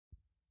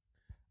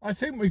I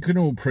think we can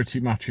all pretty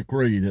much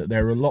agree that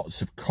there are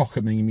lots of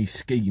cockamamie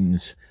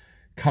schemes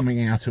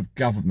coming out of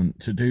government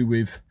to do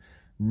with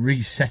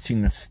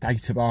resetting the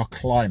state of our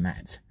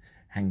climate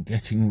and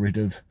getting rid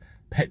of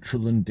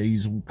petrol and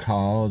diesel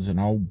cars and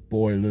old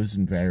boilers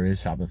and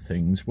various other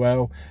things.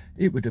 Well,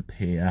 it would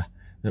appear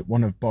that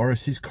one of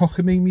Boris's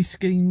cockamamie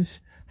schemes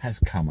has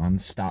come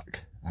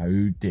unstuck.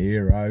 Oh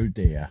dear, oh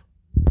dear.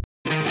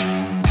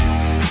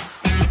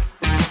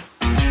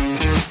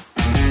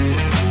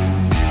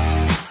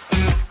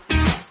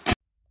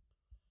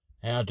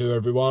 How do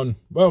everyone?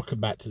 Welcome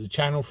back to the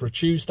channel for a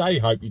Tuesday.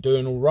 Hope you're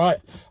doing all right.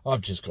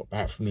 I've just got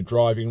back from the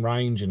driving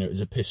range and it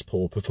was a piss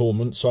poor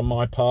performance on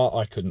my part.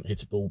 I couldn't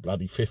hit a ball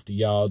bloody 50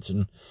 yards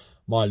and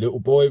my little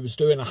boy was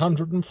doing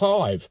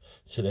 105.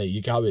 So there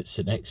you go. It's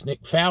the next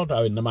Nick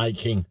Faldo in the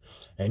making.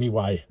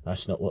 Anyway,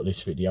 that's not what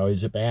this video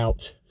is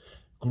about.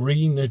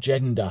 Green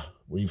agenda.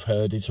 We've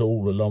heard it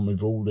all along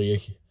with all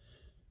the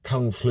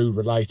Kung Flu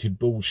related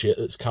bullshit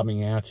that's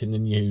coming out in the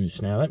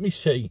news. Now let me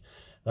see.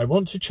 They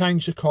want to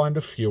change the kind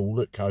of fuel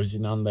that goes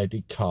in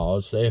unleaded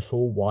cars,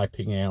 therefore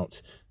wiping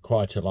out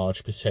quite a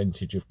large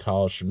percentage of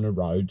cars from the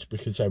roads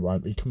because they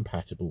won't be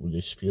compatible with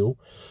this fuel.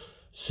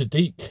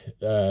 Sadiq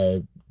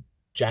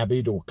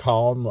Javid or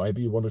Khan, whatever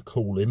you want to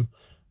call him,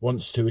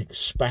 wants to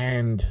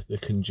expand the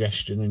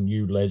congestion and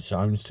ULEZ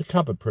zones to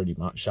cover pretty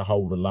much the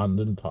whole of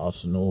London,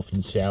 past the North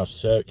and South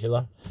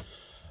Circular.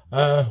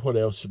 What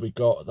else have we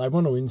got? They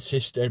want to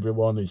insist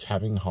everyone is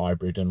having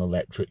hybrid and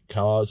electric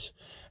cars.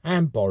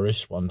 And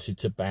Boris wanted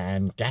to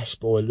ban gas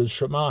boilers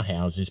from our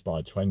houses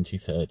by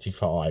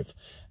 2035.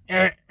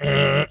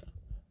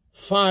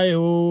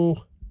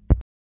 Fail.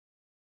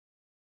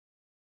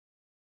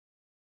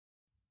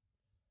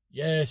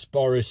 Yes,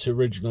 Boris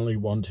originally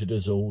wanted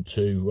us all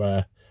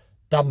to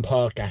dump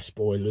our gas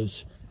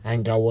boilers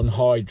and go on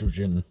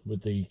hydrogen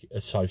with the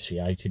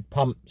associated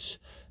pumps.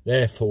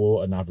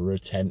 Therefore, another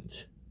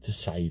attempt to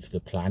save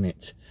the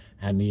planet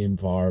and the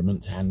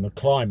environment and the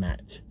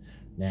climate.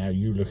 Now,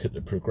 you look at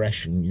the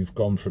progression. You've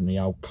gone from the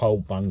old coal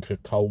bunker,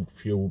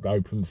 coal-fuelled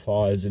open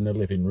fires in the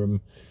living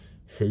room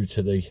through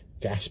to the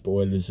gas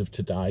boilers of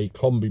today,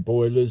 combi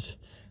boilers,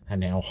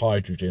 and now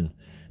hydrogen.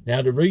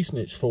 Now, the reason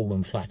it's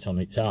fallen flat on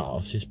its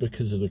arse is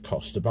because of the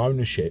cost of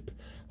ownership.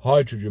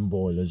 Hydrogen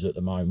boilers at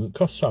the moment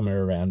cost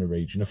somewhere around the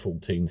region of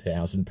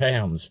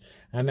 £14,000,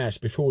 and that's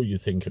before you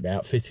think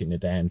about fitting the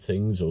damn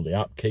things or the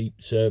upkeep,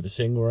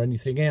 servicing or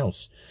anything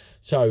else.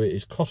 So it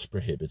is cost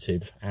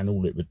prohibitive, and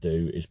all it would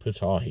do is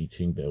put our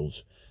heating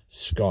bills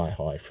sky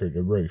high through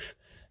the roof.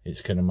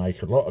 It's going to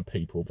make a lot of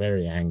people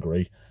very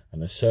angry,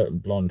 and a certain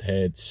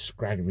blonde-haired,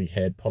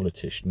 scraggly-haired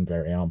politician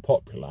very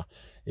unpopular.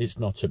 It's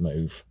not a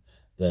move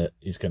that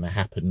is going to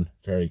happen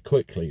very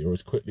quickly, or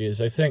as quickly as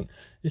they think.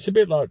 It's a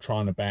bit like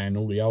trying to ban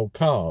all the old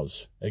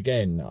cars.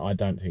 Again, I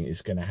don't think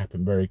it's going to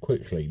happen very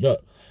quickly.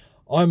 Look,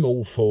 I'm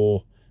all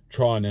for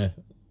trying to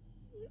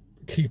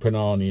keep an eye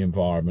on the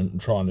environment and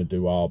trying to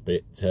do our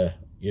bit to,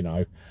 you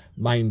know,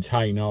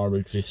 maintain our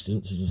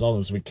existence as long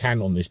as we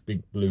can on this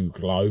big blue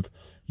globe.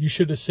 You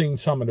should have seen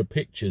some of the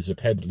pictures of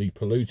heavily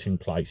polluting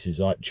places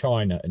like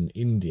China and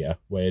India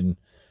when,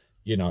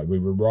 you know, we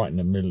were right in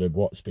the middle of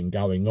what's been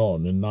going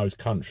on, and those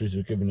countries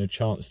were given a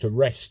chance to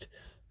rest.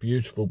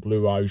 Beautiful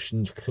blue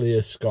oceans,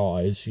 clear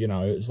skies, you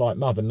know, it's like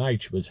Mother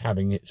Nature was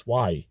having its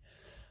way.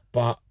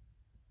 But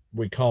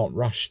we can't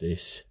rush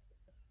this.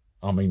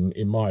 I mean,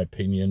 in my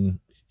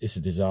opinion, it's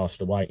a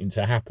disaster waiting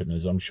to happen,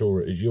 as I'm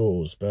sure it is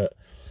yours, but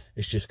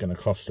it's just going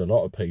to cost a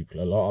lot of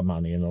people a lot of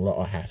money and a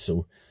lot of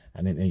hassle,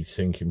 and it needs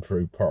thinking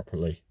through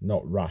properly,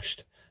 not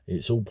rushed.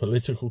 It's all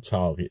political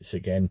targets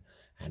again,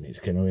 and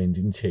it's going to end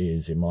in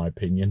tears, in my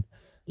opinion.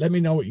 Let me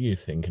know what you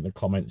think in the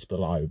comments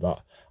below,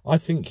 but I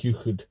think you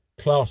could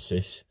class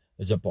this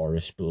as a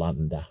Boris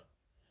blunder.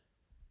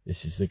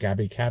 This is the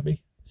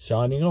Cabby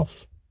signing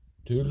off.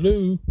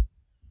 Toodaloo.